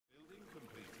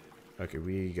Okay,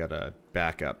 we gotta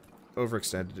back up.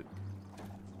 Overextended.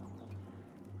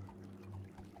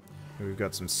 We've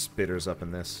got some spitters up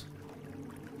in this.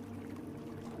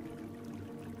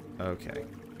 Okay.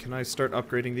 Can I start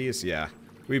upgrading these? Yeah.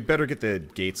 We better get the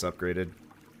gates upgraded.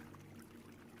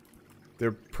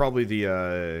 They're probably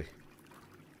the,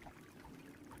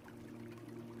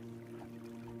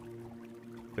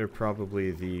 they're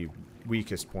probably the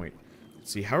weakest point.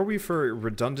 Let's see, how are we for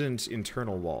redundant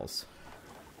internal walls?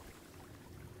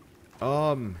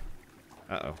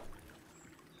 Uh-oh.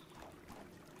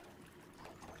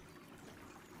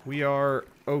 We are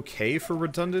okay for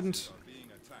redundant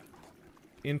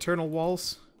internal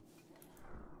walls.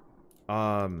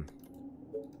 Let's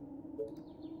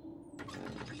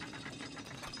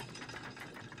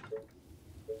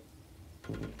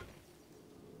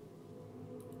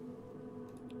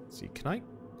see, can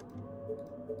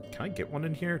I get one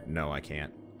in here? No, I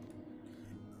can't.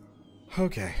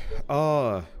 Okay.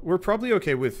 We're probably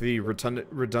okay with the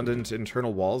redundant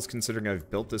internal walls, considering I've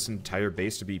built this entire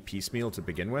base to be piecemeal to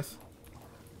begin with.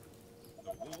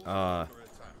 I'm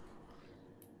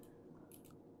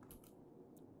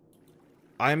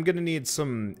gonna need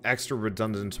some extra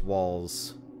redundant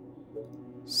walls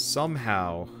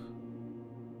somehow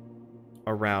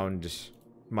around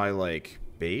my, like,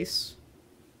 base.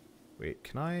 Wait,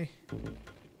 can I...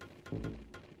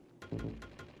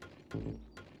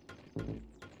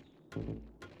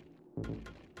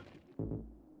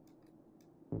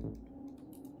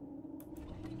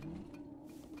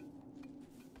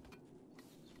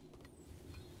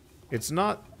 It's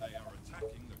not They are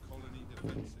attacking the colony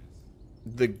defenses.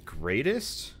 the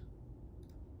greatest,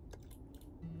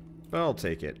 but I'll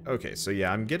take it. Okay, so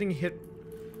yeah, I'm getting hit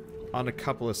on a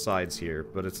couple of sides here,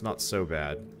 but it's not so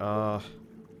bad.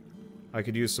 I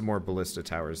could use some more ballista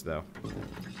towers, though,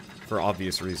 for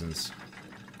obvious reasons.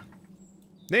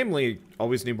 Namely,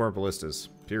 always need more ballistas.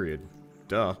 Period.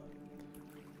 Duh.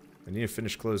 I need to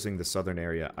finish closing the southern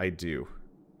area. I do.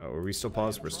 Oh, are we still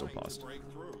paused? We're still paused.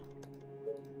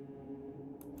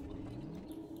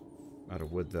 Out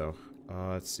of wood, though.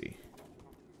 Let's see.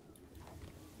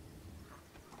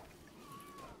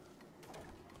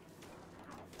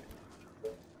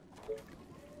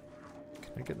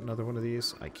 Can I get another one of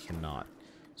these? I cannot.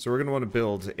 So we're going to want to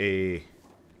build a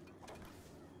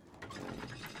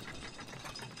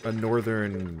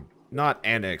northern, not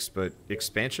annex, but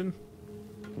expansion.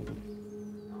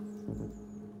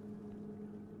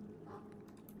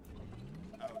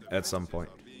 At some point.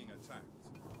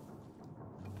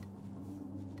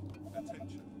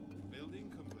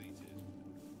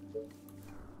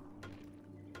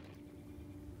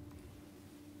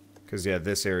 Because, yeah,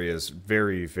 this area is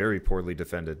very, very poorly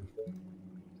defended.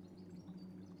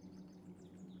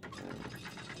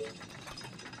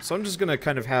 So I'm just gonna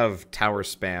kind of have tower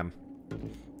spam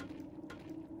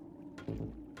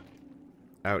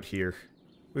out here.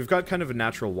 We've got kind of a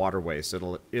natural waterway,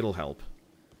 so it'll help.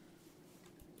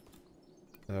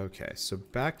 Okay, so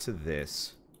back to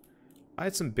this. I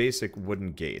had some basic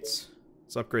wooden gates.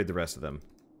 Let's upgrade the rest of them.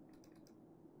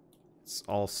 It's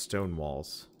all stone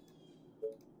walls.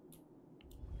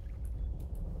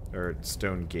 Or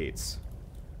stone gates.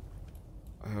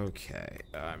 Okay,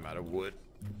 I'm out of wood.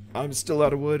 I'm still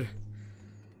out of wood.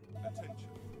 Attention.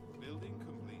 Building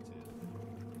completed.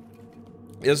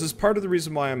 This is part of the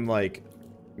reason why I'm, like,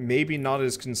 maybe not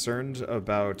as concerned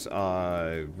about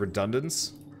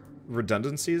redundancies.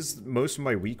 Most of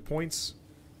my weak points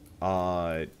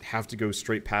have to go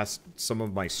straight past some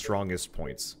of my strongest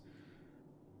points.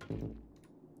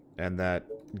 And that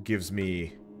gives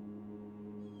me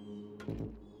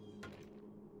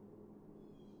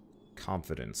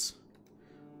confidence.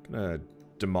 I'm gonna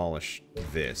demolish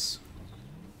this.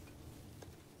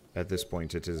 At this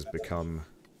point, it has become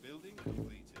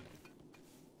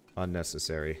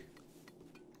unnecessary.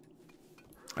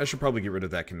 I should probably get rid of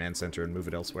that command center and move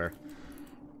it elsewhere.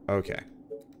 Okay.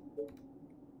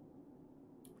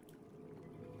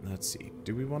 Let's see.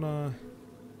 Do we want to...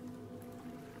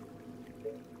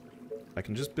 I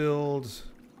can just build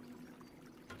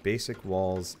basic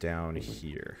walls down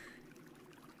here.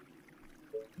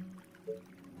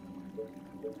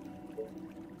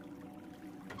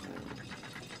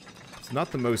 It's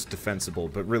not the most defensible,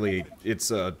 but really,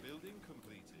 it's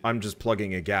I'm just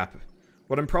plugging a gap.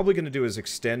 What I'm probably going to do is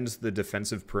extend the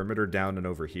defensive perimeter down and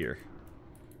over here.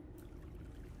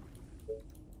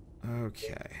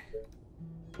 Okay.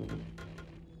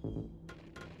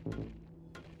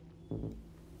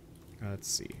 Let's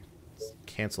see. Let's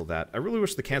cancel that. I really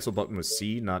wish the cancel button was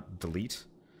C, not delete.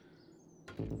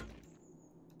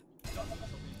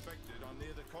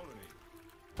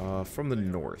 From the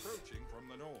north.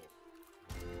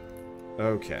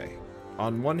 Okay.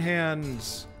 On one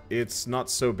hand, it's not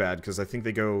so bad, because I think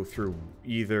they go through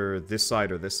either this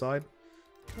side or this side.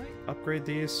 Can I upgrade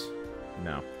these?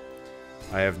 No.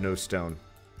 I have no stone.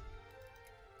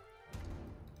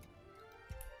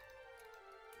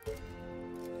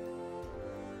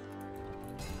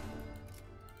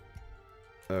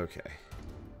 Okay.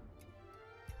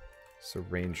 So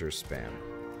ranger spam.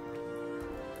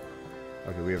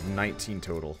 Okay, we have 19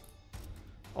 total.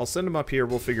 I'll send them up here,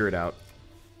 we'll figure it out.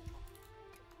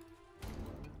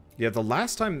 Yeah, the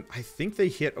last time, I think they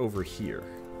hit over here.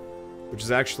 Which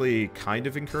is actually kind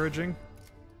of encouraging.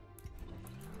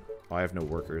 Oh, I have no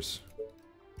workers.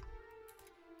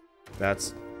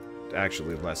 That's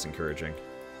actually less encouraging.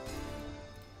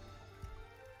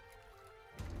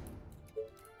 I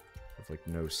have, like,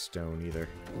 no stone either.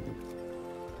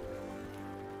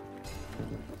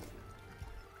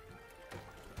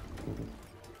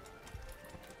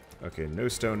 Okay, no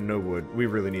stone, no wood. We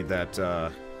really need that,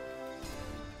 I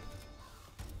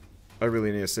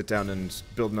really need to sit down and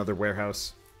build another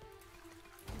warehouse.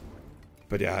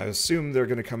 But yeah, I assume they're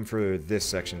gonna come for this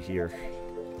section here.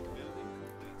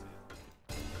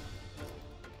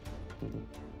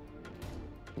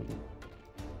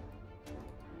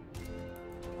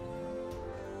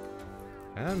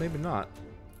 Maybe not.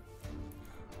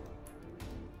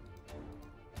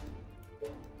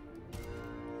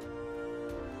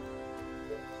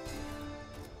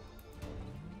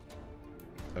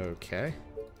 Okay.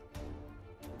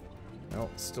 Well,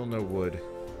 still no wood.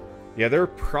 Yeah, they're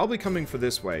probably coming for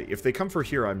this way. If they come for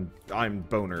here, I'm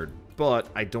bonered. But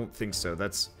I don't think so.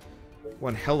 That's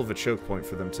one hell of a choke point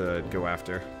for them to go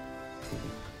after.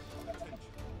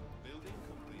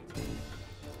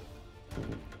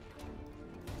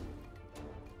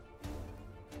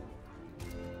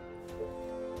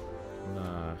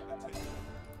 Nah.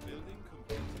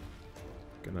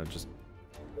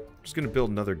 Just gonna build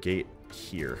another gate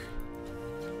here.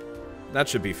 That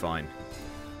should be fine.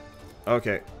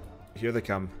 Okay, here they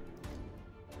come.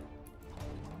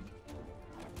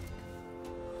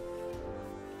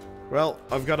 Well,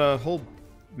 I've got a whole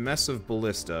mess of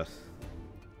ballista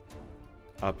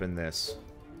up in this.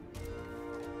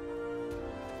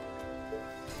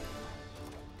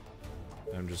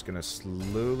 I'm just gonna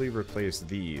slowly replace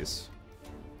these.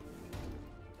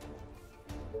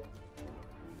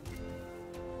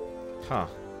 Huh.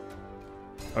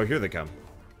 Oh, here they come.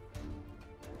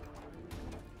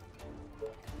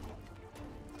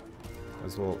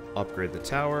 As well upgrade the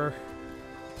tower.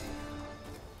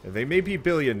 They may be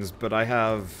billions, but I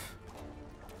have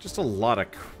just a lot of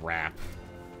crap.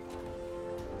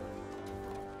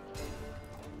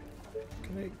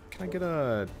 Can I get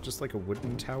just like a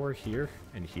wooden tower here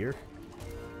and here?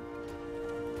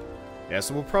 Yeah,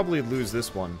 so we'll probably lose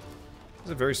this one.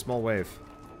 It's a very small wave.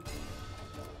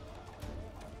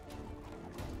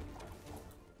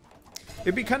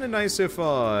 It'd be kind of nice if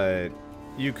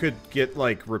you could get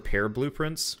like repair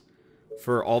blueprints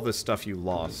for all the stuff you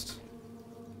lost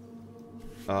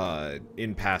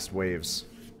in past waves.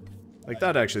 Like,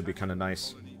 that'd actually be kind of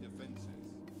nice.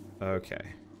 Okay.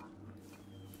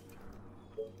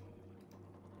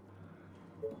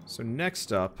 So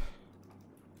next up...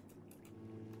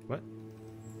 What?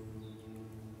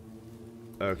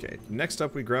 Okay, next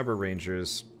up we grab our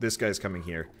rangers. This guy's coming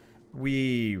here.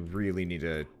 We really need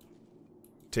to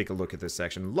take a look at this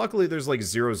section. Luckily, there's like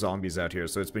 0 zombies out here,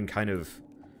 so it's been kind of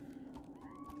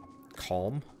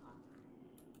calm.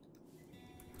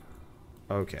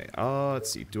 Okay, let's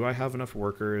see. Do I have enough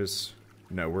workers?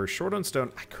 No, we're short on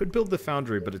stone. I could build the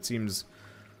foundry, but it seems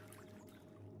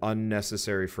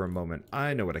unnecessary for a moment.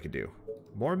 I know what I could do.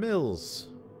 More mills.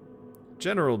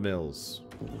 General mills.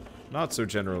 Not so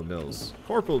general mills.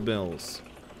 Corporal mills.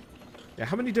 Yeah,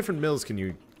 how many different mills can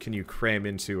you cram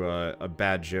into a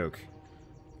bad joke?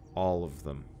 All of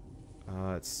them.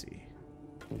 Let's see.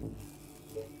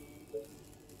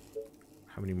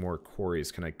 How many more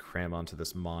quarries can I cram onto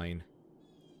this mine?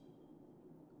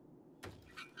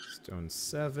 Stone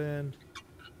 7.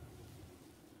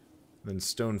 Then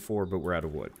stone 4, but we're out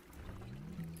of wood.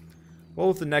 Well,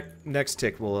 with the next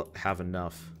tick, we'll have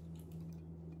enough.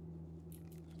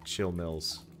 Chill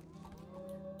mills.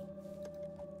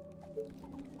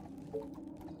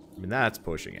 I mean, that's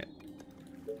pushing it.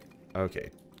 Okay.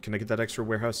 Can I get that extra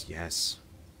warehouse? Yes.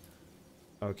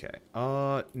 Okay.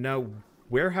 Now,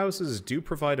 warehouses do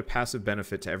provide a passive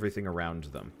benefit to everything around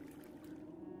them.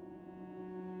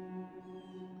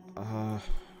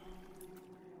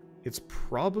 It's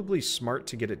probably smart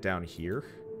to get it down here.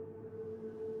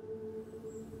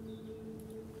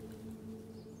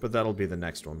 But that'll be the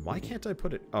next one. Why can't I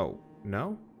put it... Oh,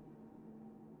 no?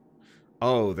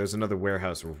 Oh, there's another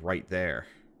warehouse right there.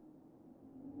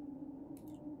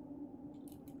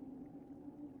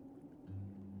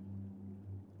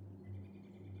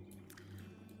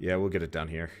 Yeah, we'll get it down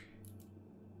here.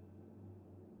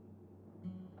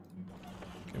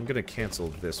 I'm gonna cancel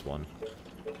this one.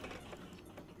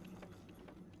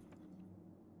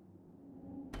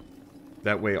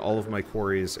 That way all of my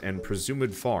quarries and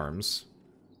presumed farms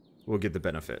will get the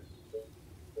benefit.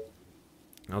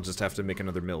 I'll just have to make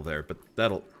another mill there, but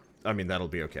that'll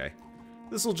be okay.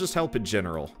 This'll just help in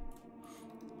general.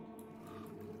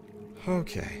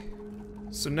 Okay.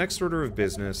 So next order of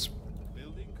business,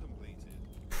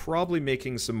 probably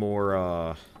making some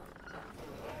more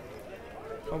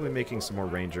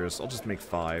rangers. I'll just make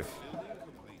 5.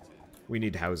 We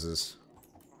need houses.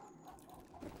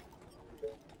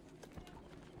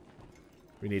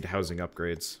 We need housing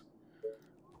upgrades.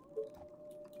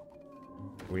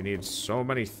 We need so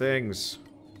many things.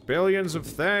 Billions of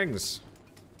things.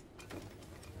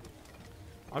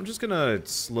 I'm just gonna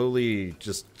slowly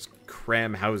just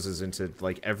cram houses into,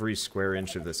 like, every square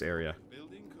inch of this area.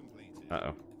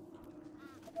 Uh-oh.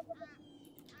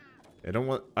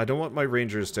 I don't want my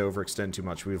rangers to overextend too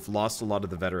much. We've lost a lot of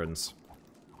the veterans.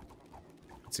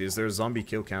 Let's see, is there a zombie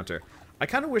kill counter? I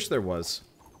kind of wish there was.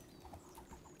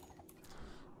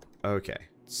 Okay,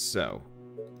 so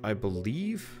I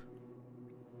believe...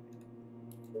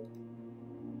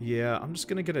 Yeah, I'm just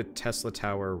gonna get a Tesla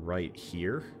tower right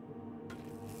here.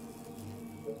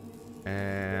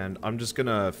 And I'm just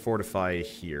gonna fortify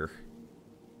here.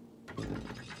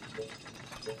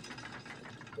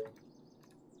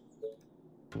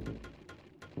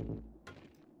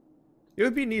 It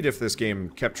would be neat if this game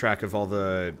kept track of all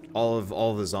the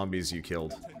zombies you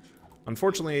killed.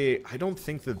 Unfortunately, I don't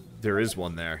think that there is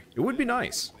one there. It would be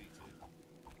nice.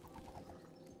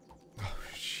 Oh,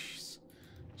 jeez.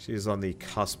 She's on the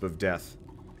cusp of death.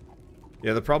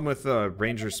 Yeah, the problem with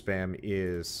ranger spam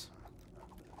is...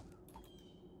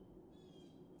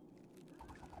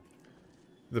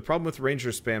 The problem with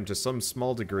ranger spam to some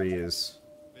small degree is...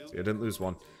 See, I didn't lose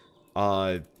one.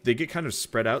 They get kind of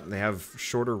spread out and they have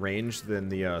shorter range than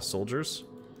the soldiers.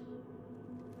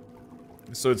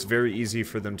 So it's very easy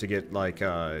for them to get, like,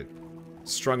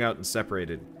 strung out and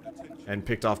separated. And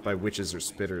picked off by witches or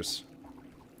spitters.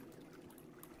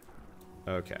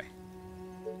 Okay.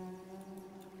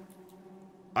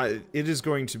 It is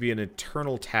going to be an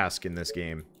eternal task in this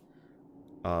game.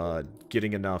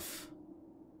 Getting enough...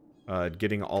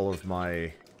 getting all of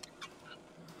my...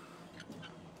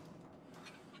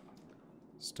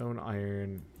 Stone,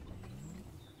 iron...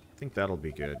 I think that'll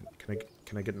be good.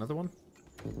 Can I get another one?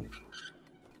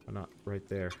 Why not? Right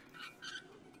there.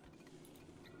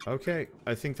 Okay,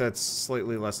 I think that's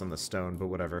slightly less on the stone, but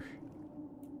whatever.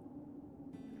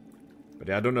 But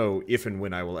yeah, I don't know if and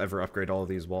when I will ever upgrade all of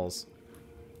these walls.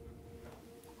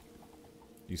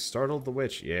 You startled the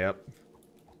witch. Yep.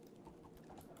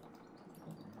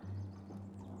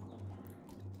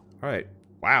 Alright.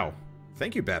 Wow.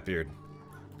 Thank you, Batbeard.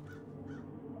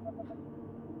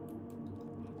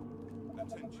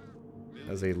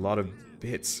 That's a lot of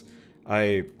bits.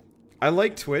 I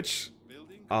like Twitch.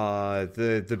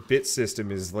 The bit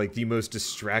system is like the most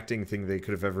distracting thing they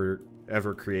could have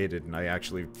ever created, and I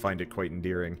actually find it quite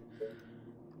endearing.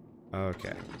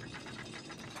 Okay.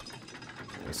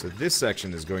 So this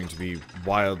section is going to be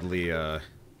wildly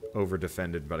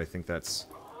over-defended, but I think that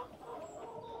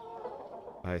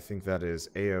is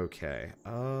a-okay.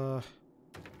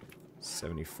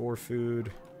 74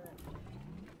 food.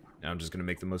 Now I'm just gonna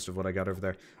make the most of what I got over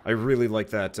there. I really like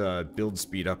that build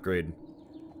speed upgrade.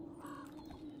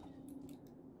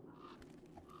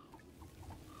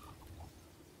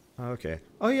 Okay.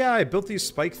 Oh yeah, I built these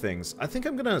spike things. I think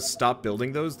I'm gonna stop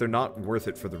building those. They're not worth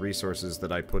it for the resources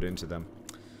that I put into them.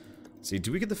 Let's see,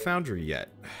 do we get the foundry yet?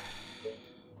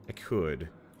 I could.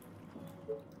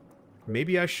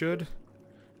 Maybe I should.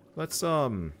 Let's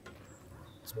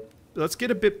get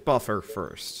a bit buffer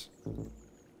first.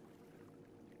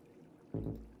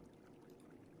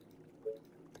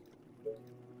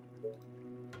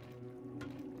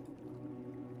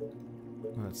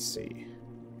 Let's see.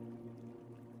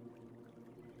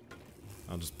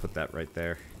 I'll just put that right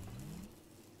there.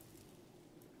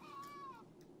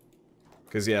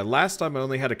 Because, yeah, last time I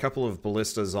only had a couple of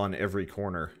ballistas on every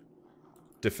corner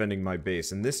defending my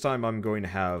base, and this time I'm going to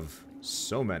have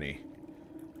so many.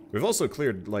 We've also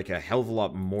cleared, like, a hell of a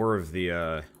lot more of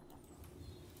the,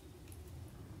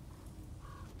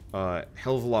 hell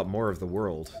of a lot more of the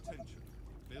world. Attention.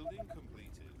 Building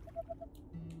completed.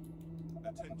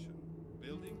 Attention.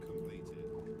 Building completed.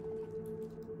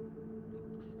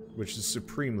 Which is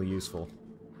supremely useful.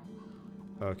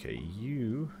 Okay,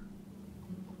 you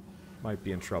might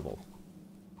be in trouble.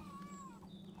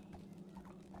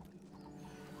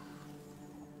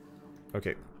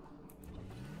 Okay.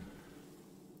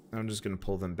 I'm just gonna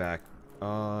pull them back.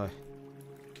 Can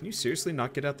you seriously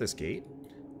not get out this gate?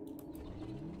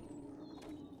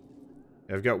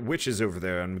 I've got witches over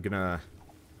there I'm gonna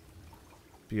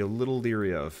be a little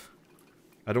leery of.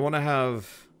 I don't want to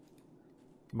have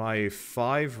my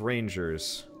 5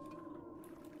 rangers,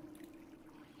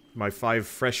 my 5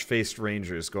 fresh-faced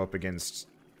rangers go up against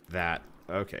that.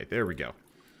 Okay, there we go.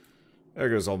 There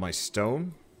goes all my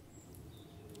stone.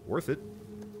 Worth it.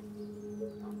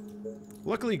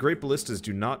 Luckily, great ballistas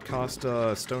do not cost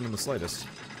stone in the slightest.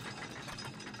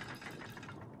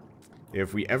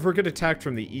 If we ever get attacked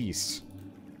from the east,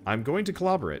 I'm going to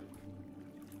collaborate.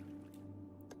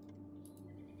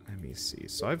 Let me see.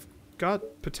 So I've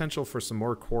got potential for some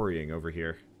more quarrying over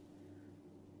here.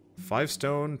 5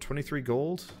 stone, 23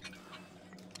 gold.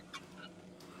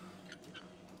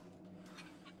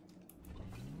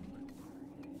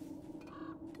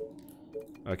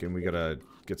 Okay, and we gotta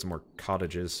get some more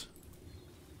cottages.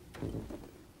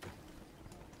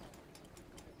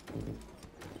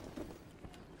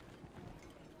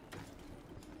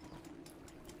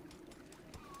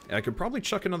 I could probably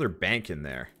chuck another bank in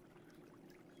there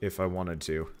if I wanted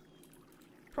to.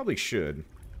 Probably should.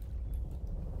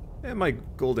 And my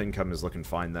gold income is looking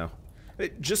fine, though.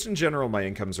 Just in general, my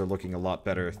incomes are looking a lot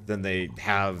better than they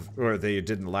have, or they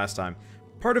did in the last time.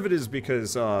 Part of it is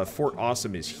because Fort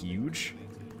Awesome is huge.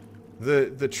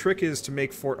 The trick is to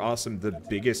make Fort Awesome the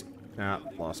biggest... Ah,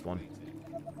 lost one.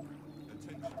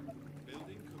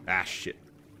 Ah, shit.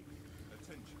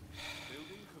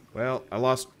 Well, I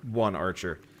lost one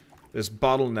archer. This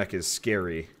bottleneck is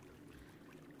scary.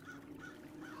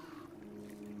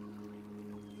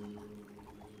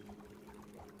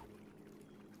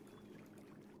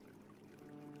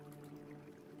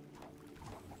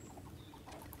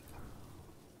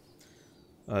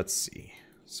 Let's see.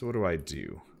 So what do I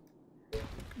do? I'm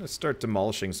gonna start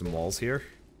demolishing some walls here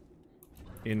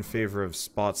in favor of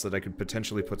spots that I could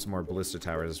potentially put some more ballista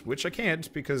towers, which I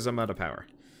can't because I'm out of power.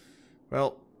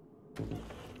 Well,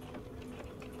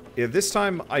 yeah, this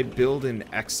time I build in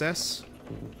excess.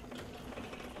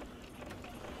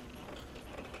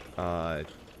 The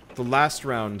last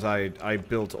round I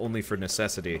built only for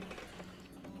necessity.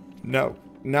 Now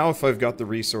if I've got the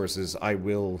resources, I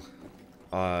will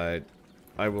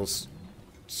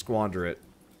squander it.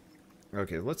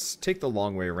 Okay, let's take the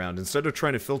long way around instead of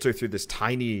trying to filter through this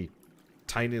tiny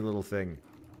little thing.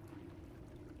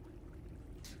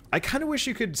 I kind of wish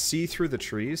you could see through the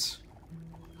trees.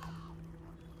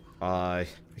 I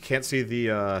can't see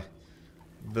the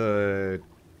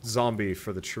zombie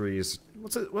for the trees.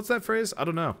 What's that phrase? I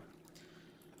don't know.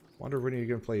 Wonder when you're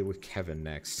gonna play with Kevin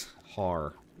next.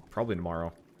 Probably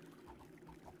tomorrow.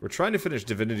 We're trying to finish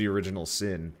Divinity Original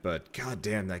Sin, but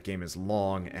goddamn, that game is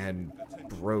long and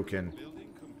broken.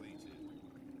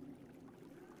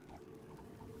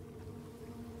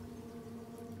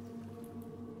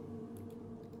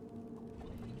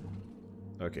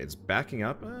 Okay, it's backing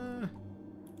up.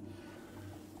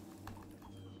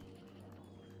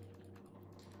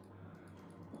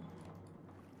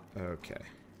 Okay.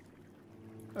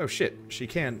 Oh shit, she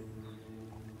can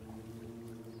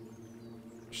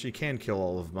kill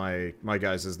all of my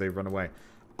guys as they run away.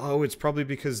 Oh, it's probably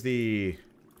because the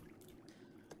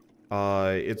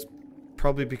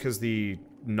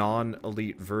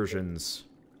non-elite versions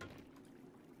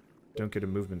don't get a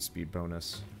movement speed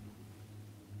bonus.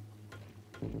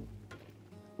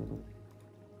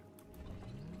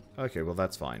 Okay, well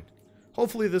that's fine.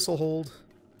 Hopefully this will hold.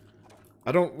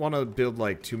 I don't want to build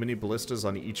like too many ballistas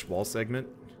on each wall segment.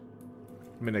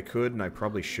 I mean, I could and I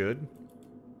probably should.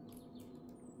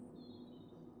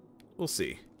 We'll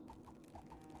see.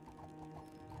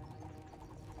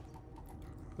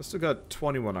 I still got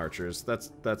 21 archers.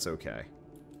 That's okay.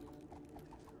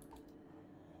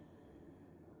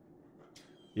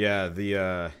 Yeah,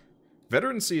 the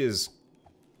veterancy is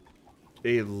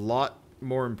a lot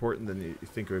more important than you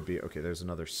think it would be. Okay, there's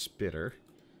another spitter.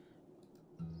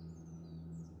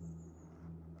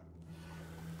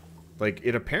 Like,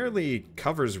 it apparently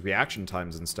covers reaction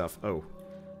times and stuff. Oh,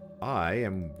 I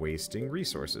am wasting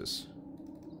resources.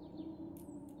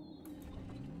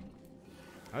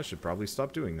 I should probably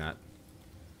stop doing that.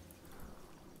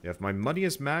 Yeah, if my money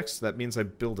is maxed, that means I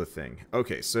build a thing.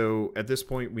 Okay, so at this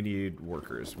point we need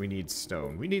workers. We need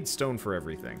stone. We need stone for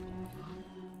everything.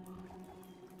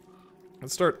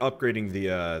 Let's start upgrading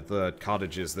the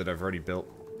cottages that I've already built.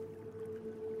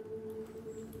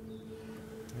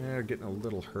 Yeah, they're getting a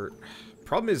little hurt.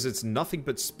 Problem is, it's nothing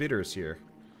but spitters here.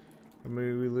 How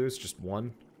many we lose? Just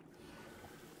one?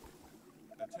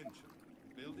 Attention.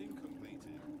 Building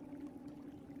completed.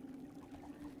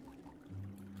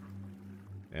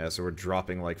 Yeah, so we're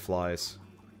dropping like flies.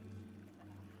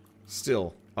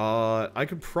 Still, I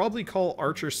could probably call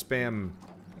Archer spam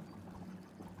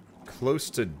close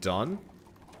to done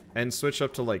and switch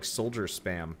up to like soldier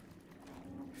spam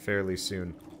fairly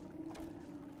soon.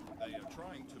 They are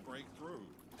trying to break through.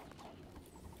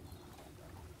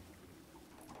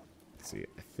 Let's see,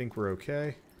 I think we're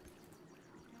okay.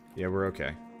 Yeah, we're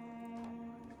okay.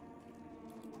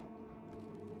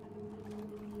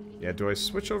 Yeah, do I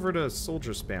switch over to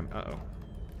soldier spam? Uh-oh.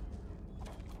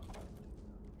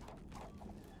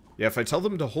 Yeah, if I tell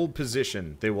them to hold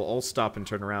position, they will all stop and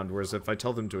turn around, whereas if I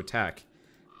tell them to attack,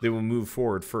 they will move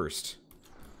forward first.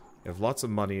 You have lots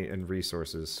of money and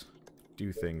resources.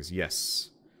 Do things, yes.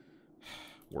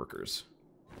 Workers.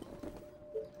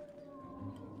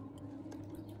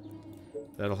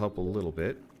 That'll help a little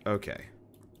bit. Okay.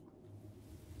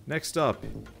 Next up,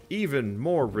 even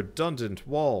more redundant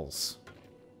walls.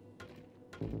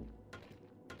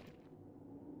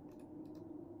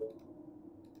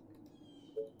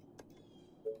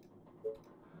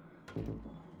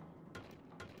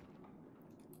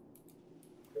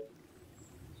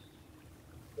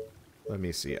 Let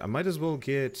me see. I might as well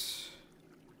get...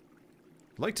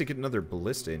 I'd like to get another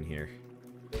ballista in here.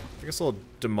 I guess I'll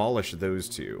demolish those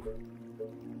two.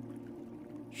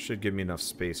 Should give me enough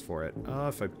space for it.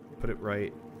 If I put it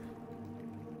right...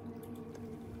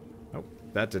 Oh,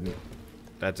 that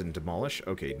didn't demolish.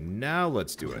 Okay, now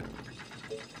let's do it.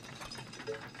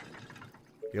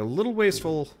 Yeah, a little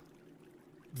wasteful.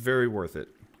 Very worth it.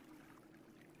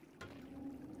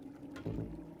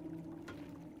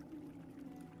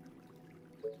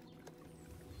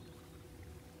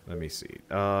 Let me see.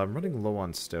 I'm running low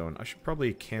on stone. I should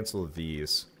probably cancel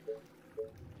these.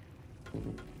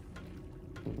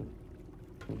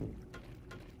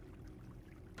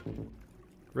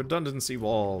 Redundancy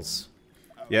walls.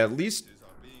 Yeah, at least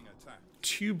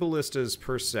 2 ballistas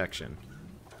per section.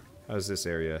 How's this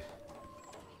area?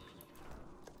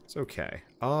 It's okay.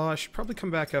 I should probably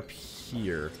come back up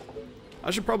here.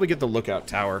 I should probably get the lookout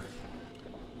tower.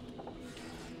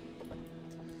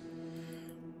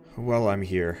 While I'm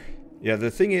here. Yeah,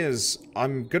 the thing is,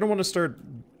 I'm gonna want to start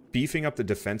beefing up the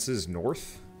defenses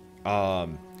north.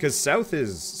 Because south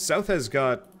has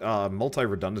got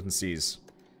multi-redundancies.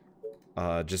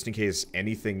 Just in case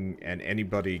anything and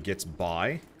anybody gets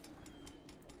by.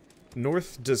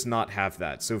 North does not have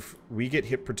that, so if we get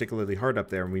hit particularly hard up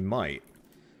there, and we might,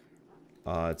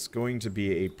 it's going to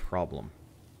be a problem.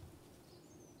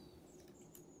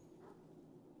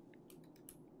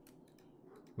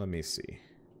 Let me see.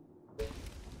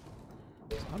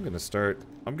 I'm gonna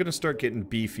start getting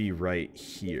beefy right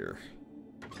here.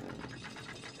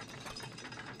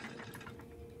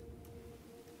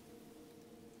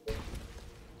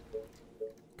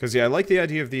 Because, yeah, I like the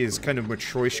idea of these kind of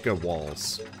Matryoshka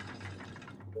walls.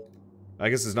 I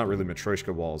guess it's not really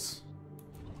Matryoshka walls.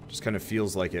 Just kind of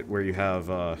feels like it, where you have,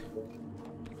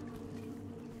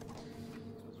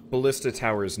 ballista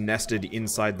towers nested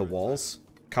inside the walls,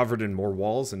 covered in more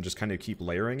walls, and just kind of keep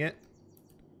layering it.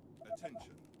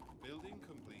 Attention. Building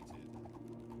completed.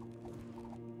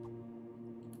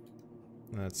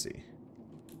 Let's see.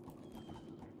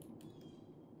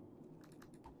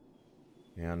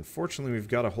 Yeah, unfortunately, we've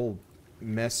got a whole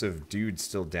mess of dudes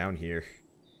still down here.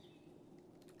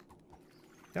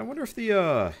 Yeah, I wonder if the,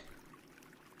 Attention.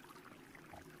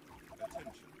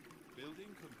 Building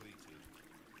completed.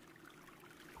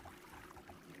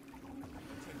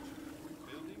 Attention.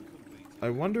 Building completed. I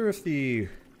wonder if the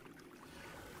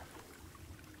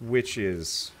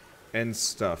witches and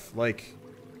stuff, like,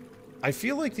 I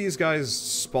feel like these guys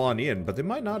spawn in, but they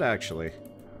might not actually,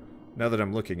 now that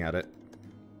I'm looking at it.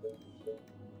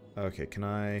 Okay, can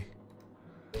I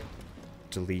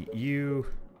delete you?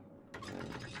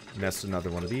 Nest another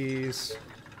one of these.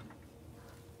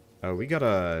 Oh, we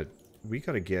gotta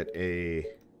get a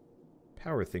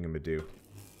power thingamadoo.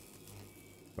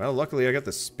 Well, luckily I got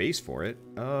the space for it.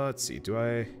 Let's see, do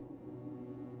I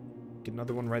get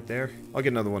another one right there? I'll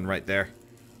get another one right there.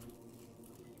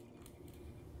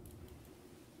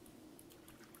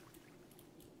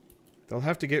 They'll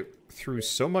have to get through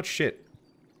so much shit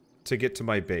to get to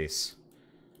my base.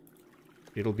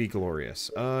 It'll be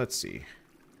glorious. Let's see.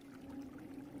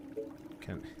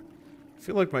 I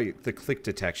feel like the click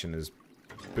detection has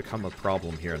become a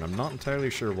problem here, and I'm not entirely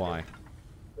sure why.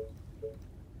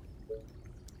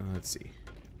 Let's see.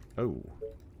 Oh.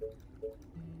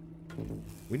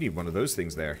 We need one of those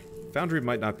things there. Foundry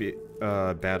might not be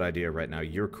a bad idea right now.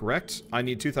 You're correct. I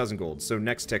need 2,000 gold. So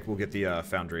next tick we'll get the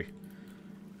foundry.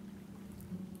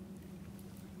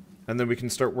 And then we can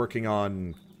start working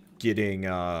on getting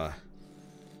the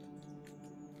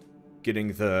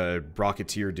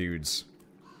Rocketeer dudes.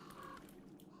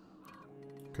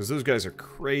 Because those guys are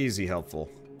crazy helpful.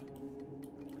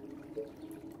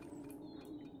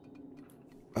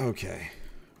 Okay.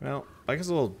 Well, I guess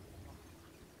I'll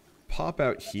pop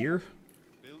out here.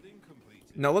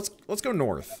 No, let's go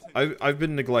north. I've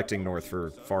been neglecting north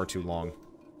for far too long.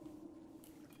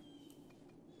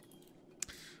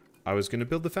 I was gonna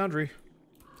build the foundry.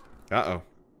 Uh-oh.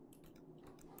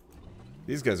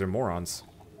 These guys are morons.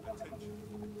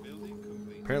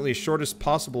 Apparently, shortest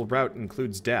possible route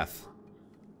includes death.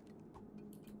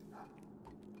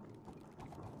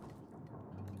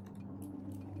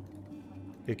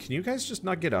 Hey, can you guys just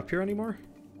not get up here anymore?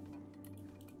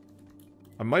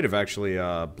 I might have actually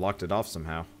blocked it off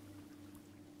somehow.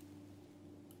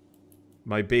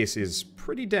 My base is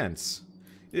pretty dense.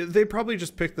 They probably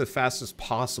just picked the fastest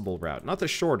possible route. Not the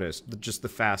shortest, but just the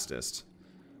fastest.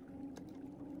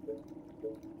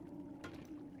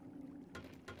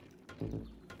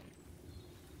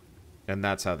 And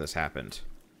that's how this happened.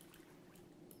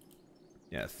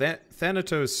 Yeah,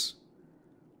 Thanatos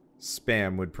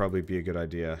spam would probably be a good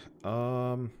idea.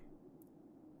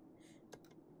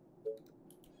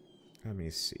 Let me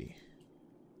see.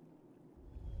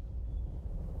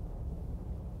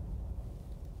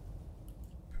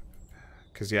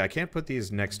 Because, yeah, I can't put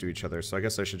these next to each other, so I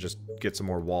guess I should just get some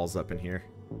more walls up in here.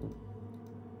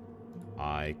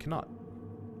 I cannot.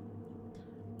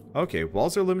 Okay,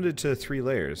 walls are limited to 3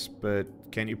 layers, but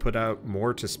can you put out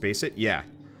more to space it? Yeah.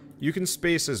 You can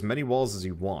space as many walls as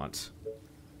you want.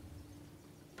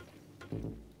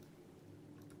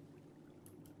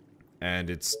 And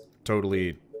it's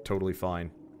totally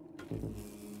fine.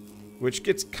 Which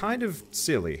gets kind of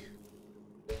silly.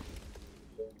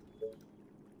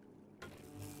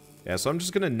 Yeah, so I'm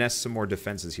just gonna nest some more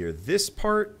defenses here. This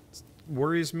part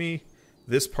worries me.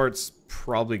 This part's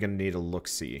probably gonna need a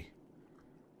look-see.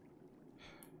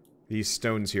 These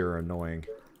stones here are annoying.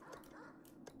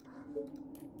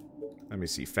 Let me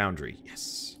see. Foundry.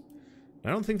 Yes. I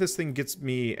don't think this thing gets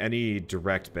me any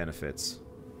direct benefits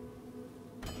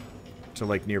to,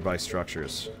 like, nearby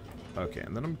structures. Okay,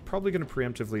 and then I'm probably going to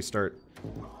preemptively start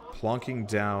plonking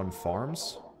down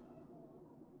farms.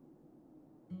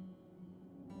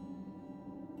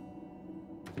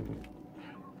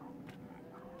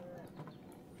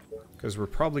 Because we're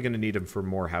probably going to need them for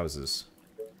more houses.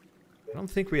 I don't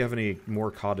think we have any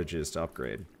more cottages to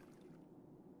upgrade.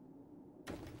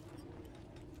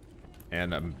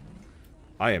 And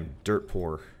I am dirt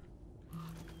poor.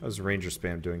 How's Ranger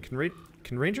Spam doing?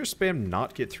 Can Ranger Spam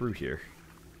not get through here?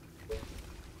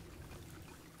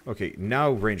 Okay,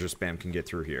 now Ranger Spam can get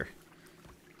through here.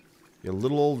 Your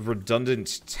little old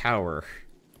redundant tower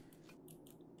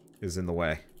is in the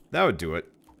way. That would do it.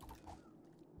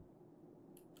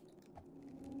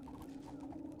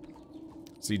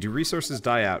 See, do resources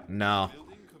die out? No.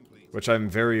 Which I'm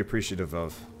very appreciative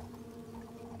of.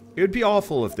 It would be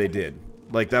awful if they did.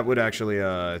 Like, that would actually,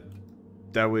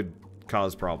 that would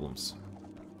cause problems.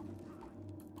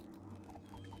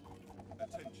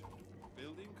 Attention.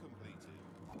 Building completed.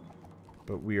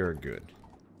 But we are good.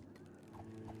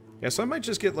 Yeah, so I might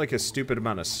just get, like, a stupid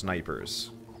amount of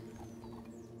snipers.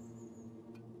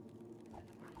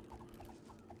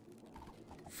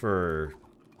 For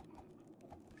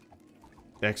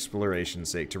exploration's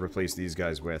sake, to replace these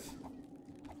guys with.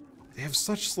 They have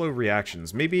such slow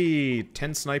reactions. Maybe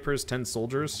 10 snipers, 10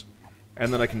 soldiers,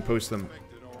 and then I can post them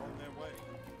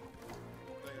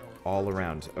all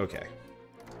around. Okay.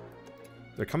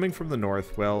 They're coming from the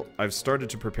north. Well, I've started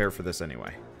to prepare for this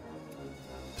anyway.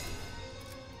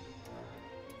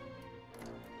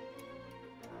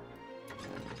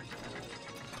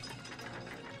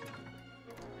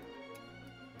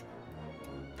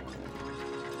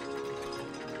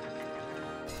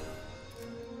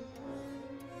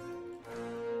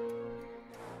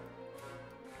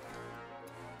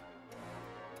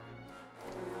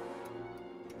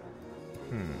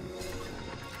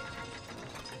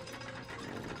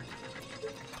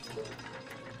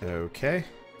 Okay.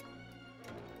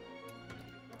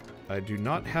 I do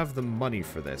not have the money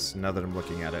for this, now that I'm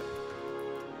looking at it.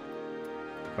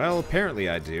 Well, apparently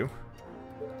I do.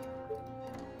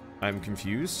 I'm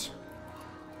confused.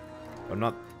 I'm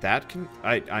not that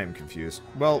I am confused.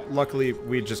 Well, luckily,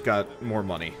 we just got more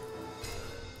money.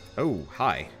 Oh,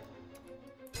 hi.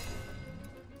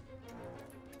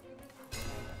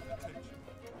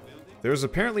 There's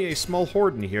apparently a small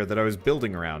horde in here that I was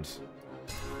building around.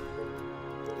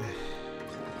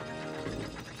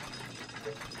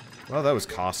 Well, that was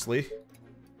costly.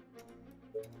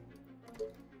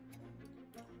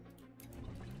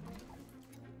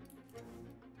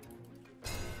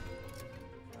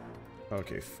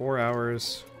 Okay, 4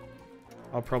 hours.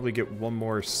 I'll probably get one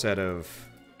more set of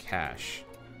cash.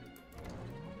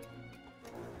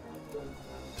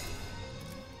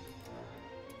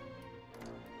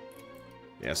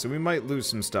 Yeah, so we might lose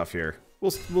some stuff here.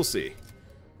 We'll see.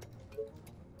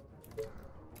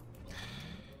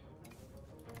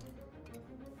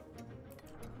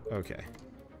 Okay.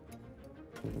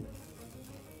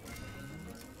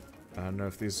 I don't know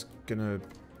if these gonna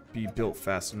be built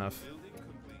fast enough.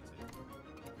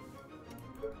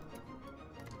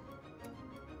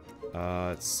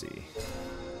 Let's see.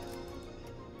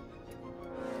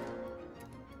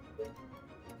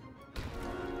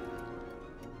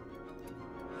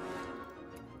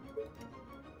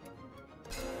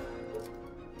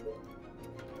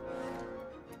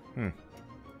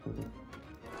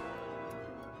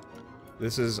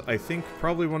 This is, I think,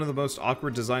 probably one of the most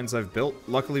awkward designs I've built.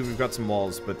 Luckily, we've got some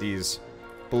walls, but these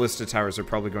ballista towers are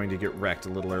probably going to get wrecked a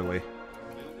little early.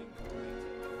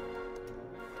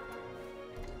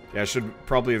 Yeah, I should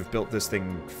probably have built this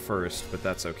thing first, but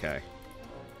that's okay.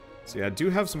 So yeah, I do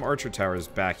have some archer towers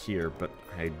back here, but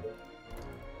I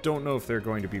don't know if they're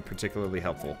going to be particularly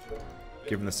helpful,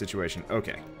 given the situation.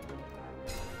 Okay.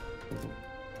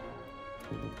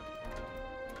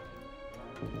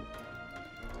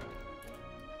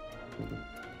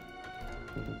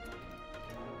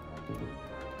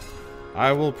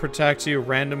 I will protect you,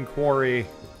 random quarry.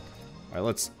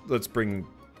 Alright, let's bring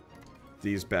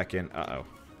these back in. Uh-oh.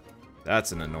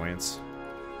 That's an annoyance.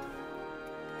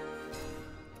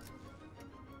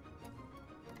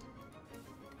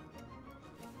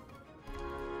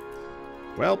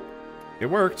 Well, it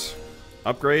worked.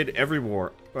 Upgrade every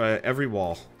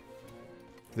wall.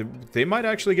 They might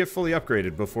actually get fully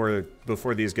upgraded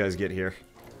before these guys get here.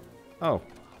 Oh.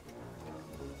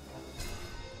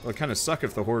 Well, it'd kind of suck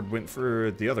if the horde went for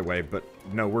the other way, but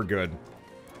no, we're good.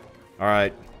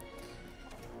 Alright.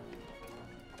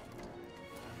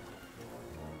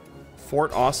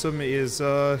 Fort Awesome is,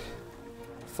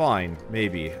 fine,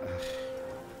 maybe.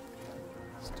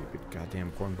 Stupid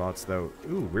goddamn corn bots, though.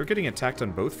 Ooh, we're getting attacked on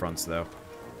both fronts, though.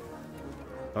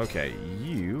 Okay,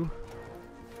 you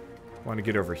want to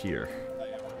get over here.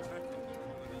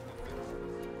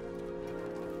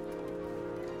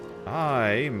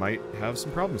 I might have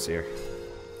some problems here.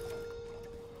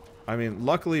 I mean,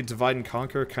 luckily Divide and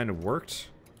Conquer kind of worked.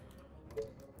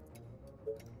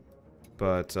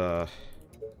 But, I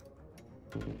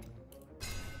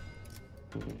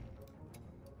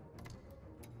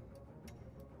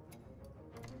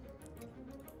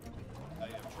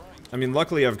mean,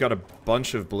 luckily I've got a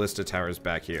bunch of ballista towers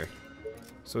back here.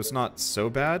 So it's not so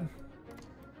bad.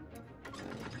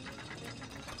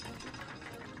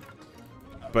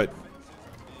 But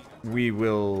we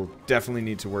will definitely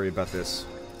need to worry about this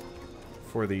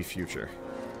for the future.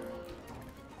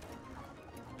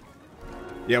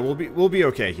 Yeah, we'll be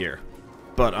okay here.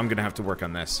 But I'm gonna have to work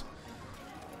on this.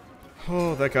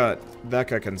 Oh, that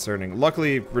got concerning.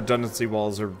 Luckily, redundancy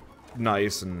walls are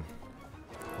nice and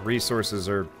resources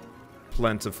are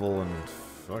plentiful and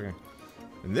fucking.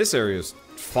 And this area is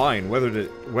fine.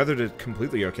 Weathered it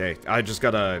completely okay. I just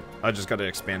gotta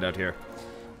expand out here.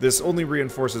 This only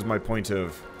reinforces my point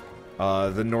of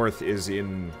the north is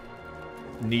in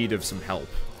need of some help.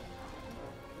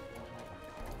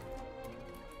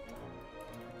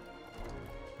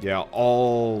 Yeah,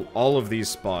 all of these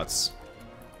spots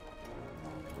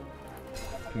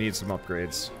need some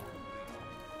upgrades.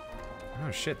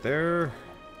 Oh shit, they're...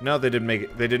 No, they didn't make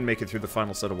it. They didn't make it through the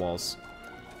final set of walls.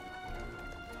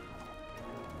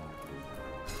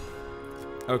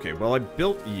 Okay, well I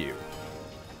built you.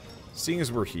 Seeing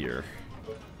as we're here,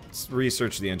 let's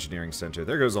research the engineering center.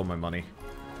 There goes all my money.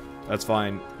 That's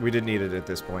fine. We didn't need it at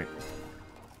this point.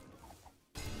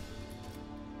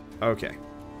 Okay.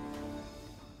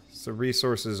 So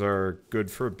resources are good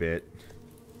for a bit.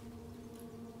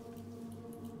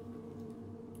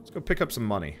 Let's go pick up some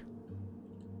money.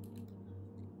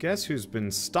 Guess who's been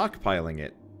stockpiling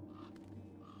it?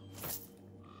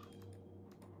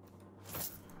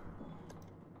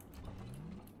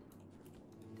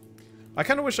 I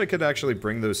kind of wish I could actually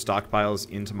bring those stockpiles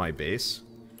into my base.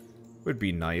 Would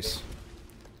be nice.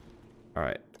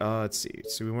 Alright, let's see.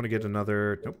 So we want to get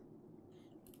another... Nope.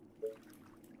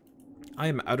 I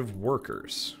am out of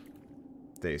workers,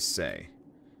 they say.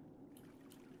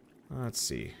 Let's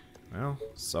see. Well,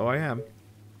 so I am.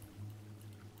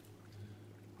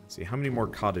 Let's see, how many more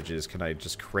cottages can I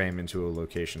just cram into a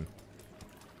location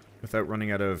without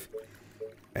running out of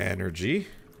energy?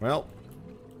 Well,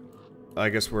 I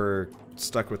guess we're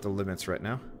stuck with the limits right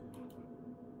now.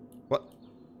 What?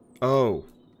 Oh.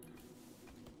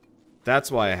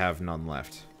 That's why I have none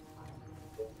left.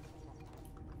 I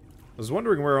was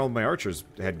wondering where all my archers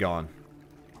had gone.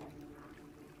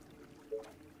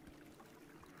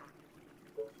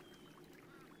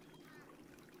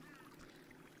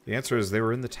 The answer is they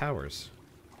were in the towers.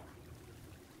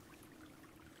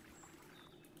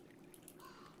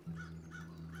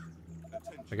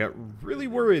 I got really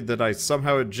worried that I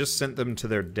somehow had just sent them to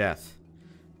their death.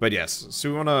 But yes, so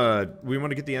we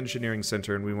wanna get the engineering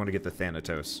center and we want to get the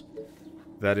Thanatos.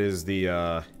 That is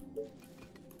the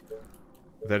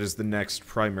next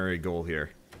primary goal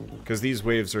here. Because these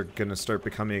waves are gonna start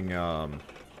becoming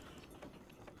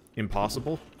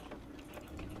impossible.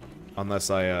 Unless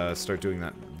I start doing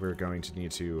that, we're going to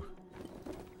need to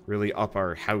really up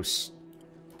our house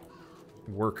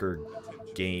worker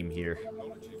game here.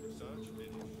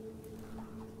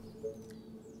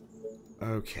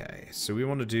 Okay, so we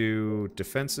want to do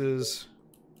defenses.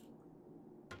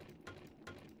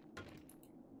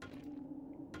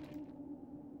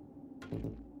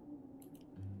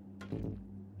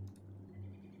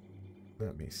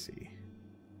 Let me see.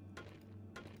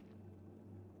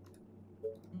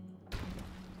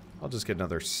 I'll just get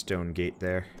another stone gate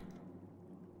there.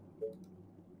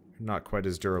 Not quite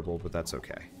as durable, but that's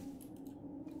okay.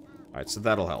 Alright, so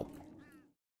that'll help.